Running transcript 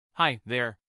Hi,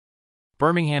 there.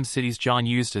 Birmingham City's John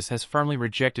Eustace has firmly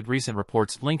rejected recent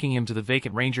reports linking him to the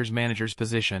vacant Rangers manager's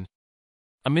position.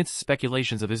 Amidst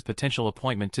speculations of his potential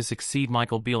appointment to succeed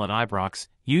Michael Beale at Ibrox,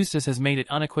 Eustace has made it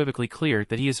unequivocally clear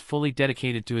that he is fully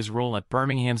dedicated to his role at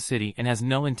Birmingham City and has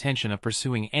no intention of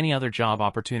pursuing any other job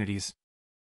opportunities.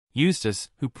 Eustace,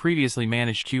 who previously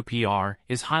managed QPR,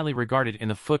 is highly regarded in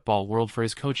the football world for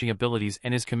his coaching abilities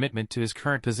and his commitment to his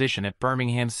current position at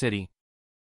Birmingham City.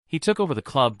 He took over the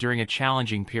club during a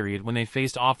challenging period when they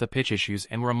faced off-the-pitch issues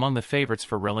and were among the favourites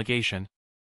for relegation.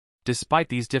 Despite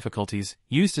these difficulties,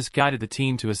 Eustace guided the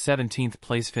team to a 17th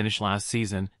place finish last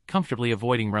season, comfortably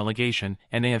avoiding relegation,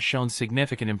 and they have shown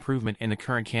significant improvement in the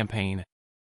current campaign.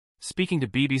 Speaking to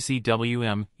BBC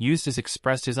WM, Eustace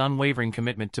expressed his unwavering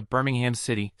commitment to Birmingham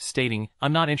City, stating,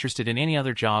 "I'm not interested in any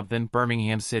other job than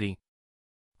Birmingham City.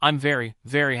 I'm very,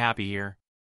 very happy here."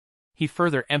 He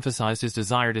further emphasized his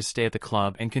desire to stay at the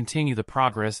club and continue the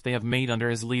progress they have made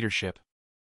under his leadership.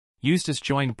 Eustace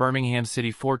joined Birmingham City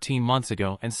 14 months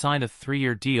ago and signed a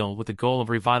 3-year deal with the goal of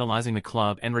revitalizing the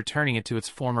club and returning it to its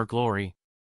former glory.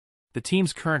 The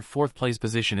team's current 4th-place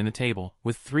position in the table,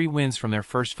 with 3 wins from their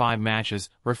first 5 matches,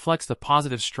 reflects the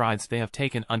positive strides they have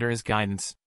taken under his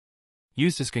guidance.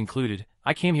 Eustace concluded,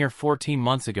 "I came here 14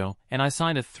 months ago, and I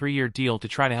signed a 3-year deal to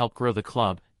try to help grow the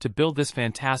club, to build this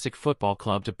fantastic football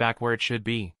club to back where it should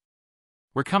be.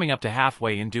 We're coming up to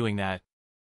halfway in doing that.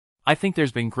 I think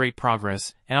there's been great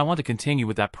progress, and I want to continue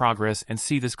with that progress and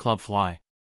see this club fly."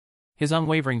 His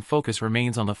unwavering focus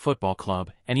remains on the football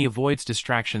club, and he avoids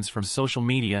distractions from social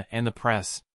media and the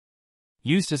press.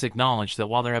 Eustace acknowledged that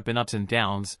while there have been ups and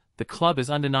downs, the club is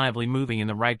undeniably moving in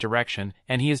the right direction,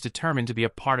 and he is determined to be a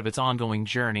part of its ongoing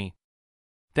journey.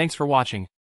 Thanks for watching.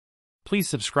 Please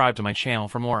subscribe to my channel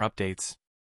for more updates.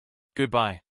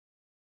 Goodbye.